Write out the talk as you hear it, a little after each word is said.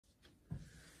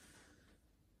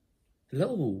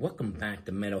Hello, welcome back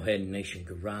to Metalhead Nation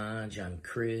Garage. I'm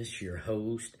Chris, your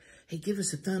host. Hey, give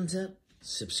us a thumbs up,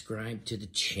 subscribe to the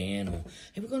channel.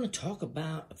 Hey, we're going to talk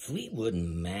about Fleetwood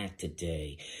Mac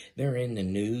today. They're in the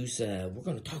news. We're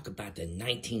going to talk about the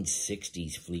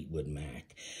 1960s Fleetwood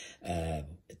Mac.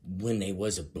 When they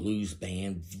was a blues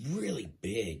band, really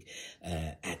big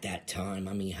at that time.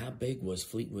 I mean, how big was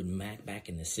Fleetwood Mac back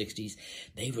in the 60s?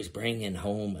 They was bringing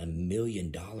home $1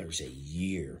 million a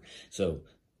year. So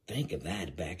think of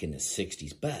that back in the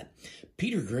 60s. But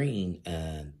Peter Green,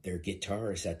 their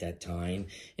guitarist at that time,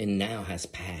 and now has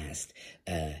passed,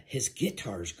 his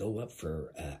guitars go up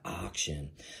for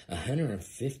auction.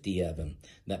 150 of them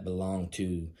that belong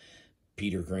to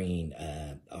Peter Green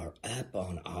are up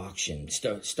on auction.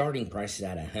 Starting prices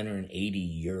at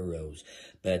 180 euros.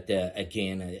 But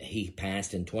again, he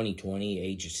passed in 2020,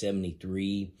 age of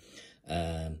 73.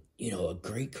 You know, a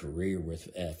great career with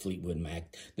Fleetwood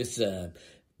Mac.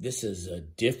 This is a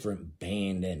different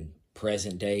band than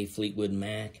present day Fleetwood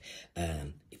Mac.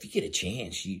 If you get a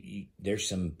chance, there's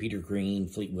some Peter Green,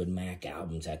 Fleetwood Mac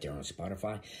albums out there on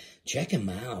Spotify. Check them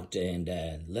out and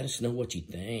let us know what you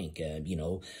think. You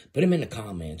know, put them in the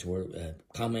comments.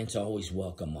 Comments always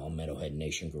welcome on Metalhead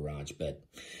Nation Garage. But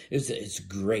it's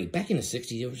great. Back in the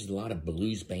 60s, there was a lot of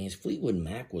blues bands. Fleetwood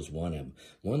Mac was one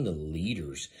of the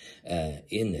leaders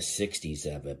in the 60s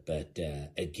of it. But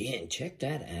again, check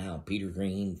that out. Peter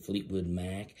Green, Fleetwood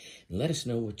Mac. And let us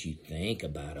know what you think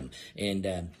about them. And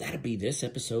that'll be this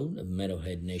episode of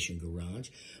Metalhead Nation Garage.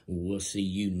 We'll see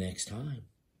you next time.